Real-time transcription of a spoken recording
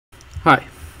Hi,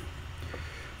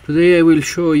 today I will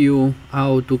show you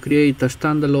how to create a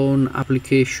standalone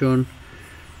application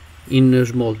in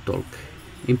Smalltalk,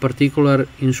 in particular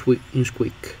in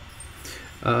Squeak.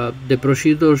 The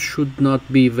procedure should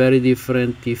not be very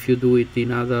different if you do it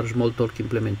in other Smalltalk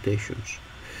implementations.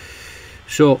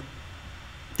 So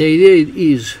the idea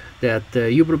is that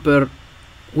we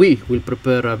will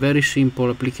prepare a very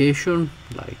simple application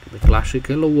like the classic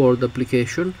Hello World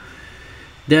application.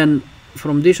 Then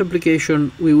from this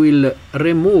application we will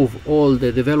remove all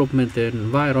the development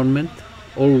environment,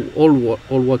 all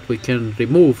what we can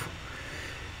remove,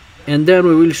 and then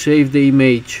we will save the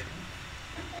image.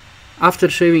 After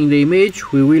saving the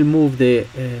image, we will move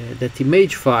that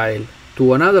image file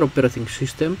to another operating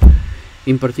system,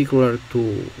 in particular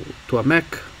to a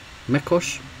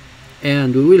macOS,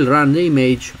 and we will run the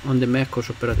image on the macOS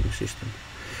operating system.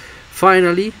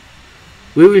 Finally,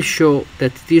 we will show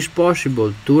that it is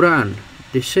possible to run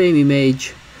the same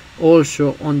image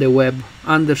also on the web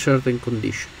under certain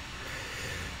conditions.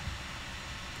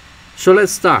 So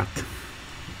let's start.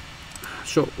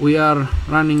 So we are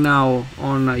running now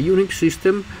on a Unix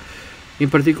system. In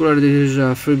particular, this is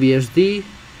a FreeBSD,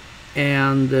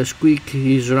 and Squeak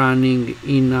is running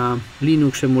in a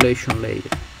Linux emulation layer.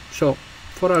 So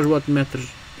for us, what matters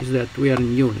is that we are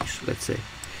in Unix, let's say.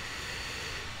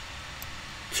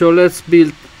 So let's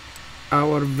build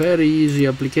our very easy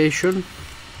application.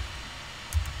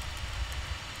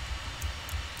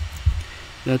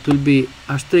 That will be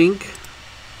a string.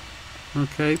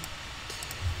 Okay.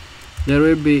 There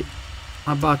will be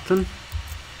a button.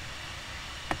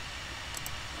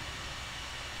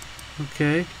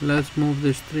 Okay, let's move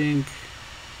the string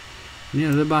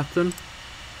near the button,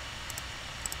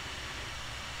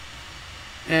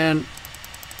 and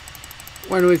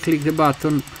when we click the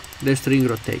button, the string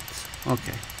rotates.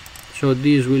 Okay, so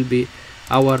this will be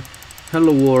our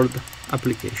Hello World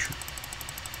application.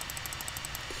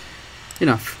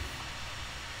 Enough.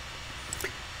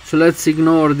 So let's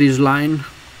ignore this line.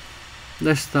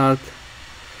 Let's start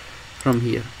from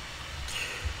here.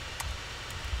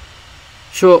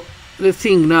 So the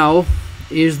thing now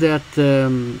is that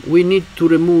we need to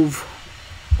remove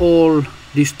all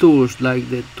these tools like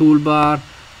the toolbar,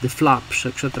 the flaps,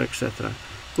 etc., etc.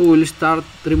 We will start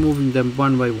removing them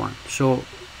one by one. So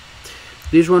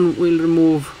this one will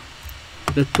remove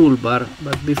the toolbar,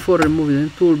 but before removing the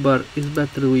toolbar, it's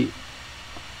better we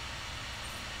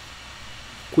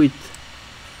quit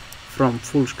from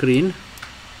full screen.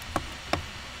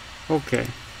 Okay.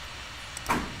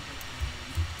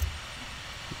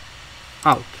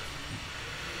 Out.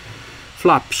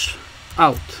 Flaps.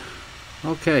 Out.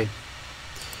 Okay.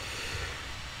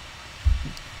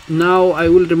 Now I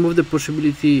will remove the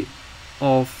possibility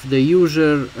of the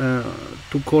user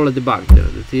to call a debugger.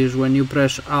 That is, when you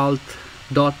press Alt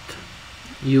dot,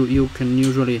 you can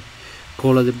usually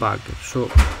call a debugger. So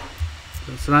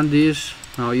let's run this.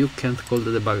 Now you can't call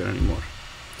the debugger anymore.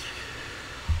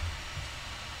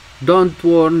 Don't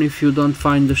warn if you don't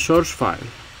find the source file.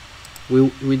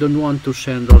 We don't want to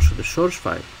send also the source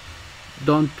file.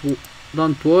 Don't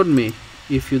warn me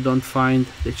if you don't find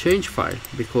the change file,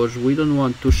 because we don't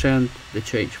want to send the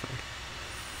change file.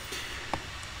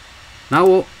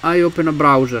 Now I open a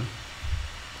browser.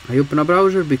 I open a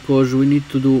browser because we need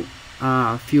to do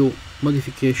a few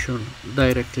modifications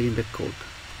directly in the code.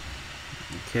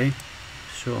 Okay,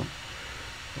 so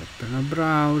open a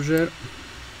browser.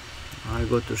 I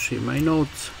go to see my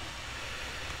notes.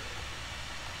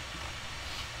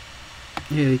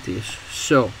 Here it is.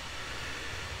 So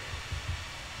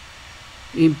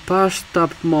in pass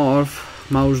tap morph,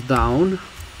 mouse down.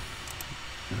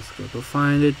 Let's go to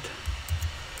find it.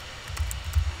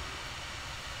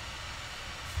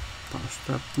 Pass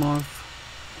tap morph,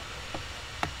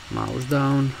 mouse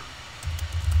down.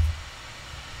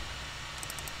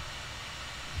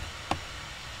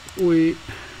 We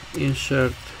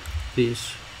insert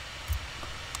this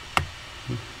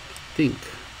thing.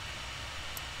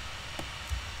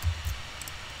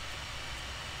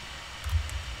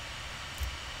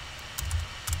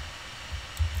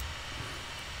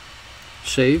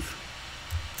 Save.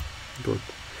 Good.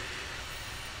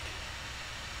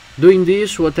 Doing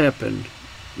this, what happened?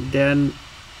 Then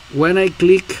when I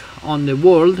click on the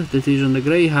world that is on the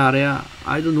gray area,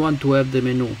 I don't want to have the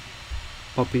menu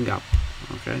popping up.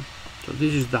 Okay, so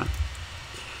this is done.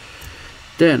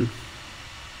 Then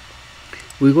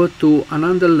we go to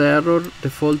unhandled error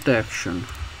default action.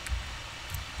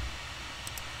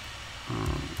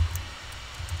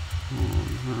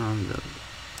 Unhandled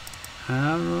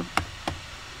error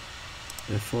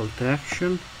default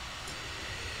action.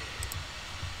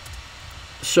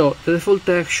 So the default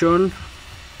action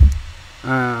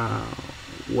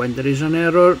when there is an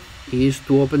error is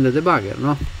to open the debugger,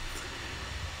 no?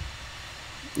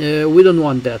 We don't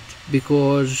want that,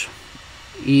 because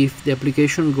if the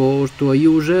application goes to a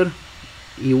user,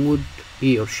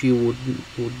 he or she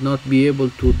would not be able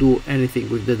to do anything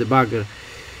with the debugger.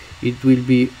 It will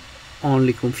be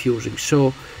only confusing.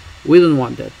 So we don't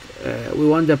want that. We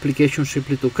want the application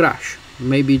simply to crash,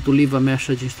 maybe to leave a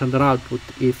message in standard output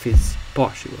if it's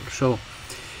possible. So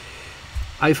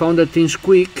I found that in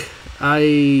Squeak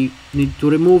I need to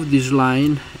remove this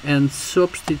line and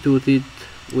substitute it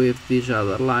with this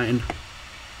other line.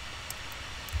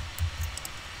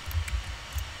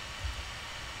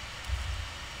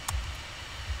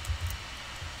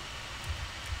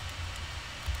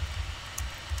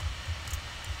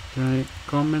 Okay,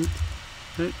 comment,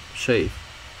 okay, save,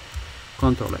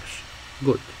 Ctrl S,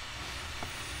 good.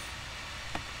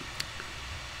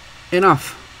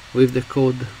 Enough with the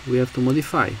code we have to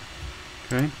modify.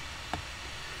 Okay.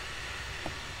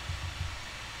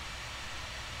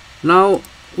 Now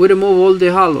we remove all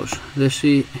the halos. Let's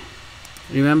see.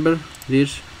 Remember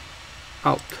this,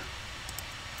 out.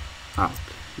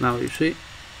 Now you see,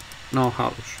 no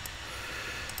halos.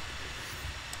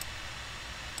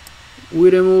 We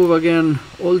remove again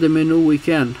all the menu we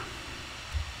can.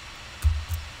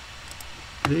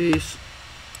 This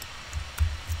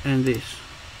and this.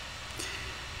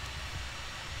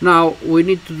 Now we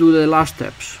need to do the last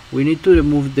steps. We need to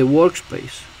remove the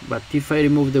workspace, but if I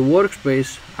remove the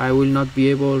workspace, I will not be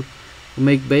able to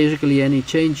make basically any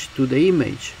change to the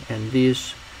image, and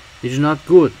this is not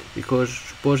good, because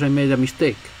suppose I made a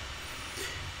mistake.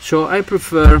 So I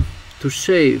prefer to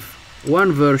save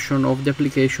one version of the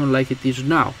application like it is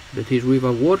now, that is with a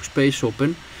workspace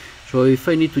open. So if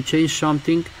I need to change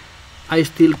something, I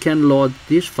still can load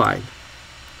this file.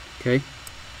 Okay.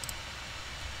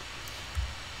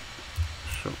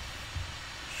 So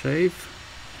save.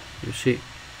 You see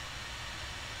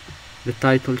the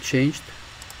title changed.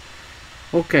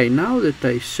 Okay, now that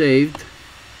I saved,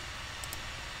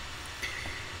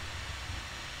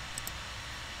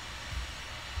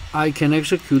 I can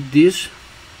execute this,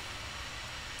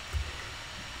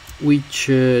 which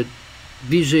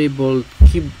disable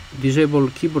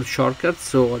keyboard shortcuts.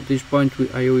 So at this point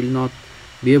I will not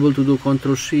be able to do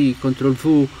Ctrl+C,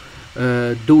 Ctrl+V,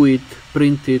 do it,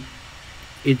 print it.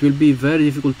 It will be very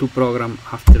difficult to program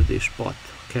after this spot.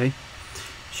 Okay,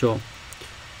 so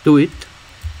do it.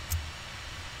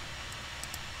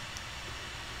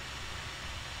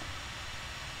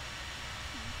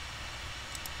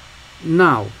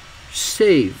 Now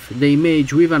save the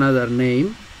image with another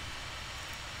name.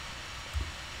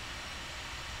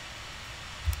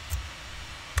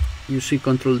 You see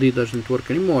Ctrl+D doesn't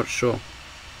work anymore, so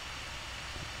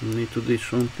I need to do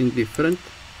something different.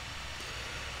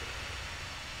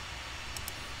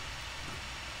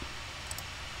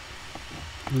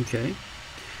 Okay,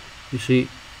 you see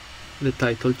the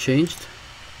title changed.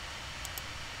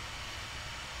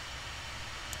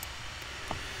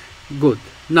 Good.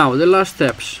 Now the last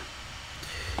steps.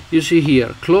 You see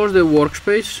here, close the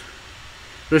workspace,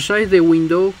 resize the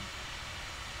window,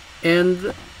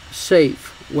 and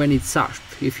save when it's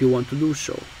asked, if you want to do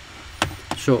so.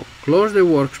 So close the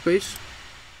workspace.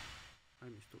 I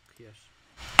mistook, yes.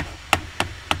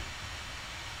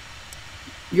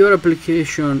 Your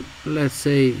application, let's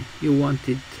say you want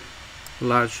it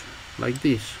large like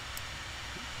this.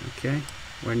 Okay,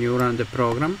 when you run the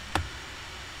program.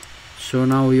 So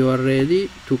now you are ready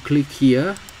to click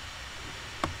here,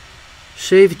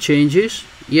 save changes,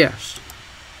 yes.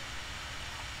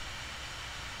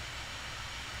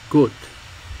 Good.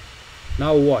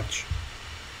 Now watch.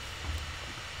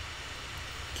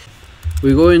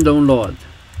 We go in download.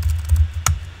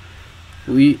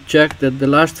 We check that the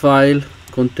last file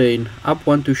contains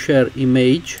app1to-share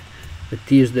image,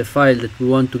 that is the file that we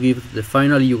want to give to the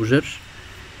final users,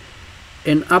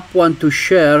 and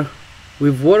app1to-share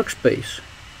with workspace,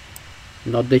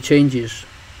 not the changes.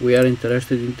 We are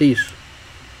interested in this,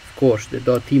 of course, the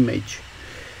 .image.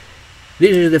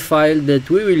 This is the file that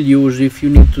we will use if you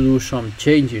need to do some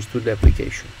changes to the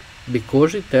application,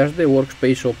 because it has the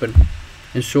workspace open,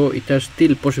 and so it has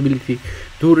still possibility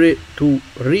to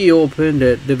reopen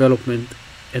the development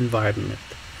environment.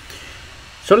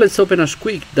 So let's open a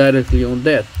Squeak directly on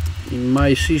that. In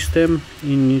my system,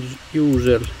 in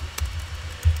user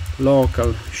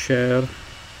local share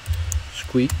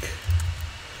Squeak,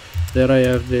 there I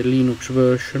have the Linux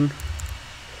version,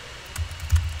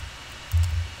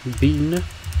 bin.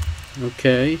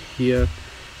 Okay, here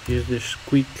is the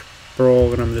Squeak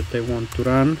program that I want to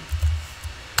run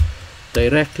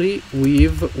directly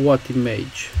with what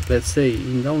image. Let's say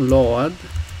in download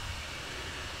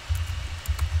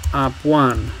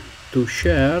app1 to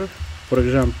share, for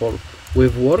example,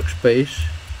 with workspace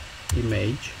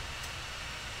image.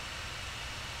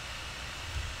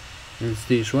 It's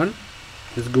this one.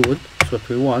 It's good. It's what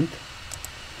we want.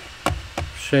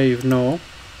 Save no.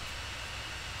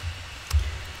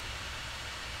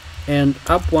 And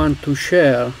app1 to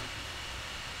share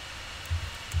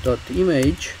dot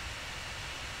image.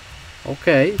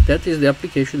 Okay, that is the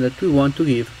application that we want to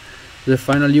give to the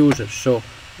final user. So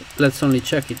let's only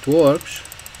check it works.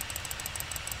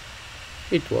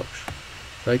 It works.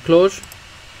 So I close.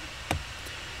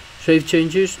 Save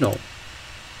changes? No.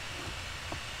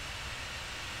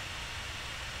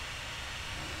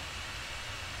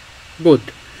 Good.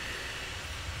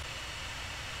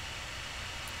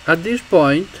 At this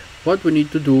point, what we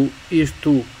need to do is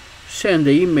to send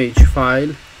the image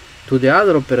file to the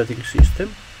other operating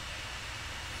system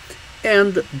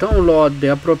and download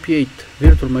the appropriate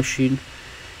virtual machine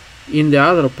in the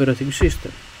other operating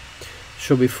system.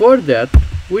 So before that,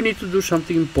 we need to do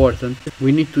something important.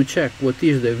 We need to check what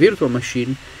is the virtual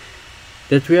machine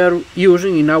that we are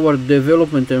using in our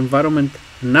development environment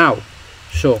now.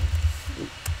 So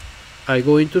I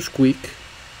go into Squeak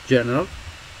General,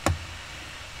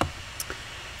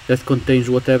 that contains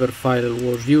whatever file I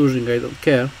was using, I don't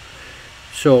care.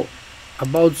 So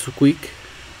about Squeak,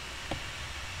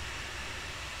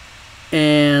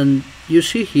 and you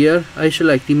see here I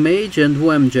select image and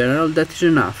VM general. That is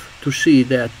enough to see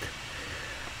that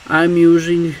I'm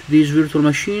using this virtual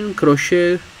machine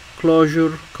crochet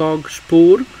closure cog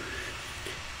spur,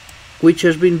 which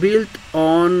has been built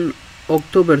on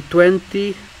October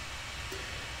 20,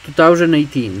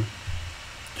 2018.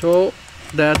 So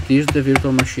that is the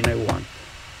virtual machine I want.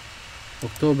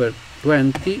 October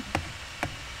 20,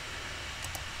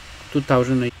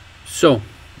 2018. So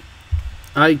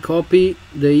I copy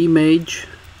the image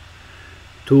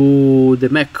to the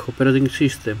Mac operating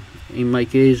system. In my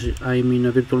case, I'm in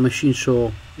a virtual machine,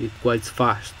 so it's quite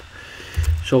fast.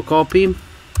 So copy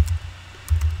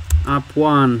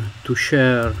app1 to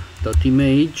share dot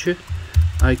image.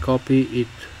 I copy it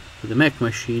to the Mac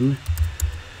machine.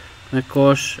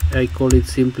 MacOS, I call it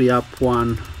simply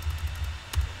app1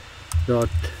 dot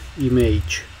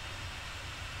image.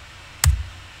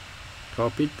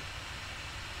 Copy it.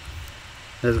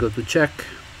 Let's go to check.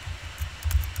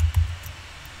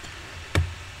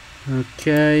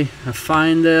 Okay, a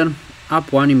finder,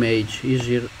 app1 image is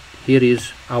here. Here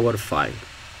is our file.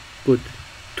 Good.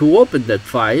 To open that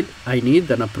file, I need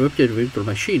an appropriate virtual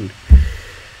machine.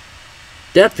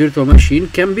 That virtual machine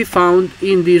can be found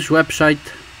in this website.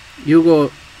 You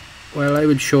go, well, I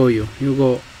will show you. You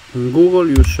go on Google,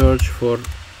 you search for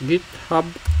GitHub,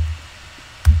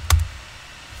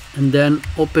 and then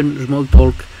open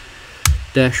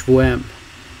Smalltalk-VM.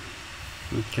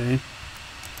 Okay,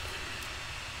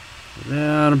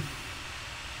 there.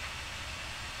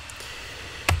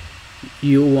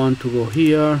 You want to go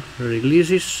here,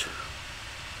 releases,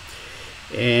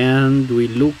 and we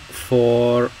look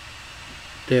for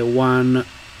the one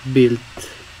built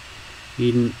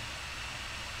in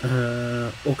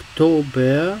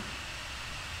October,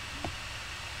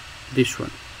 this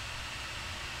one.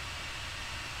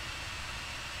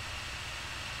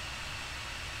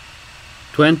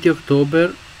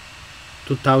 October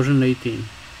 2018.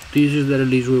 This is the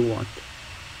release we want.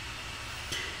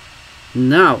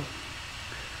 Now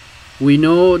we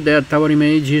know that our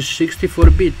image is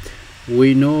 64-bit.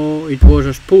 We know it was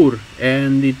a spur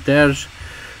and it has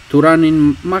to run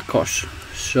in macOS.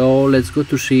 So let's go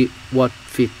to see what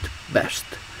fit best.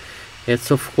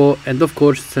 It's of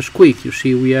course it's a Squeak. You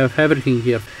see, we have everything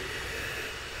here.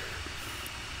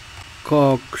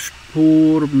 Cog,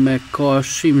 spur, macOS,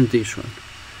 seems this one.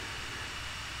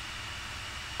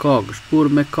 Cog, spur,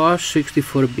 macOS,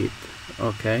 64-bit.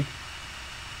 Okay.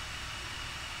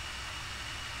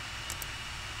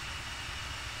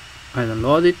 I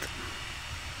download it.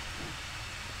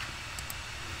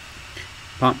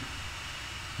 Bam.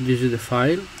 This is the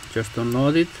file. Just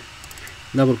download it.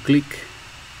 Double click.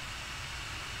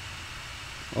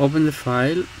 Open the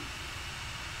file.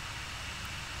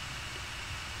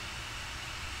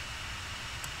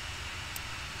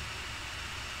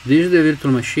 This is the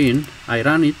virtual machine. I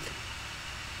run it.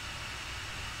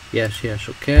 Yes,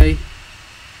 okay.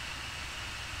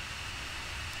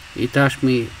 It asks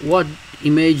me what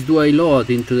image do I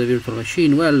load into the virtual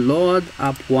machine. Well, load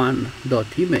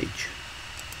app1.image.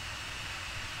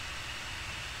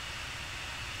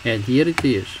 And here it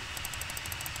is.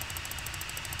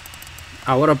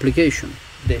 Our application.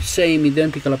 The same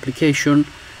identical application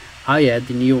I had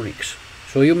in Unix.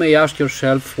 So you may ask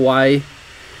yourself why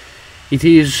it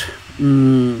is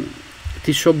it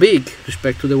is so big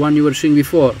respect to the one you were seeing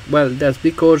before? Well, that's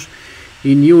because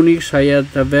in Unix I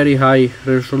had a very high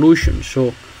resolution,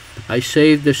 so I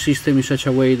saved the system in such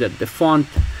a way that the font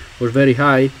was very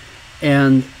high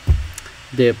and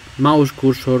the mouse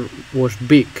cursor was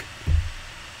big.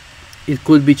 It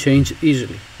could be changed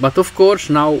easily, but of course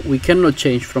now we cannot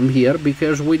change from here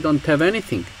because we don't have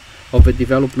anything of a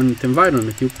development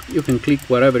environment. You can click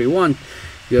wherever you want,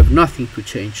 you have nothing to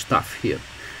change stuff here.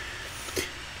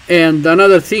 And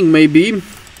another thing, maybe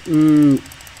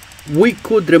we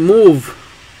could remove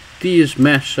this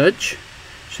message,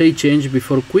 say change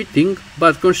before quitting,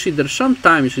 but consider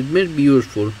sometimes it may be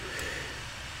useful.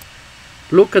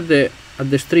 Look at the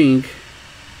string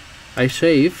I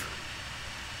save.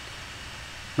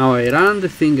 Now I run the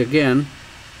thing again.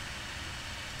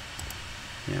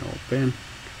 Yeah, open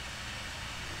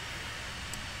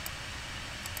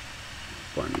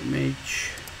one image,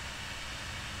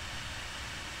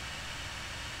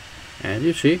 and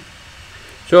you see,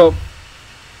 so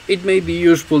it may be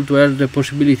useful to have the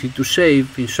possibility to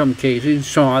save in some cases, in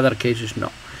some other cases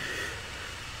no.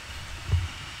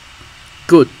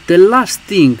 Good. The last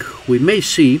thing we may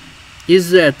see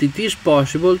is that it is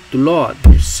possible to load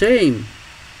the same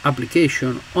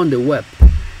application on the web.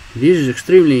 This is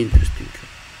extremely interesting,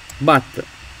 but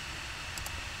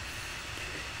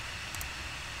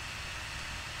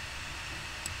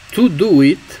to do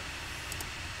it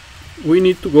we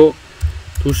need to go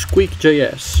to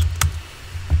Squeak.js.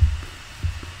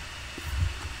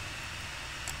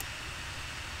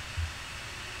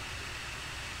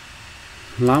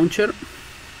 Launcher.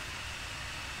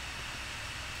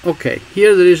 Okay,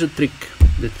 here there is a trick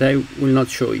that I will not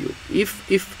show you.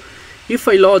 If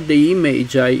I load the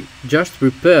image I just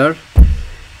prepared,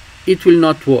 it will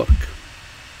not work.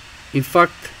 In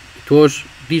fact, it was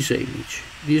this image.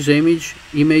 This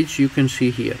image you can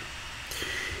see here.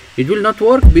 It will not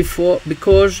work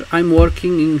because I'm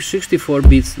working in 64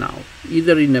 bits now,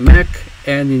 either in the Mac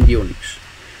and in Unix.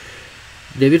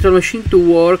 The virtual machine to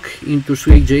work into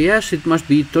Squeak.js, it must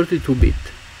be 32-bit.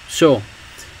 So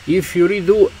if you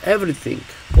redo everything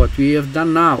what we have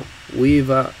done now with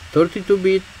a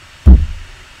 32-bit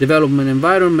development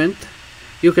environment,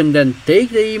 you can then take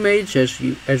the image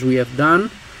as we have done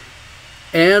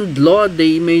and load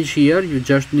the image here. You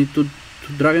just need to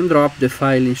drag and drop the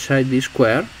file inside this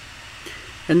square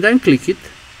and then click it.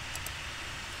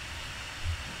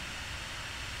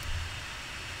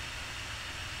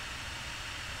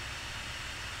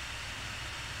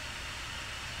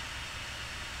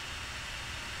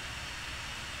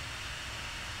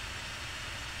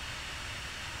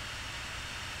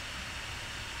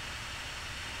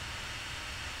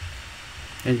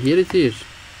 And here it is,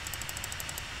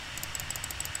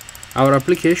 our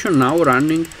application now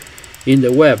running in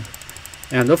the web.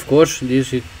 And of course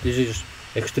this is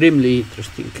extremely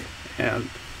interesting and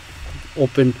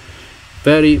opens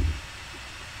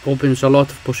a lot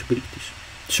of possibilities.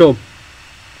 So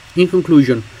in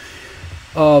conclusion,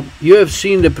 you have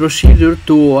seen the procedure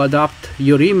to adapt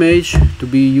your image to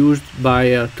be used by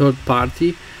a third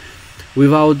party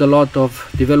without a lot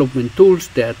of development tools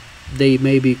that they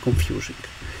may be confusing.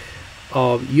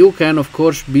 You can of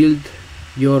course build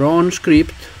your own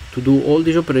script to do all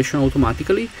this operation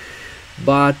automatically,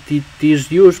 but it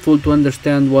is useful to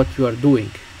understand what you are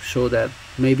doing so that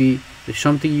maybe there's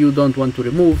something you don't want to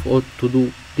remove or to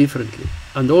do differently.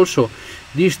 And also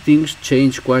these things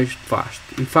change quite fast.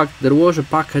 In fact, there was a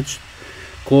package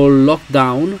called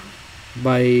Lockdown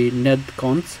by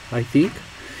netconf, I think,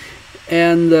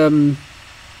 and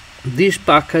this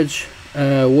package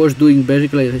was doing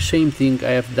basically the same thing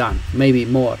I have done, maybe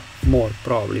more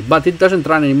probably, but it doesn't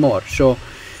run anymore. So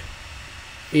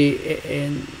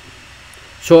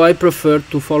I prefer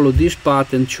to follow this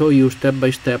path and show you step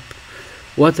by step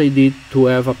what I did to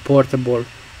have a portable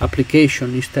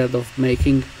application instead of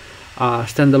making a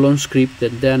standalone script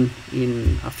that then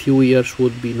in a few years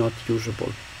would be not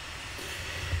usable.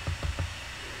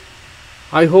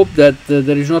 I hope that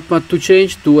there is not much to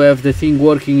change to have the thing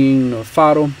working in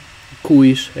Faro,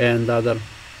 Quiz and other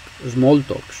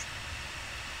Smalltalks.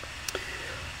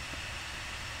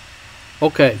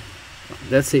 Okay,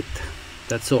 that's it.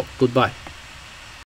 That's all. Goodbye.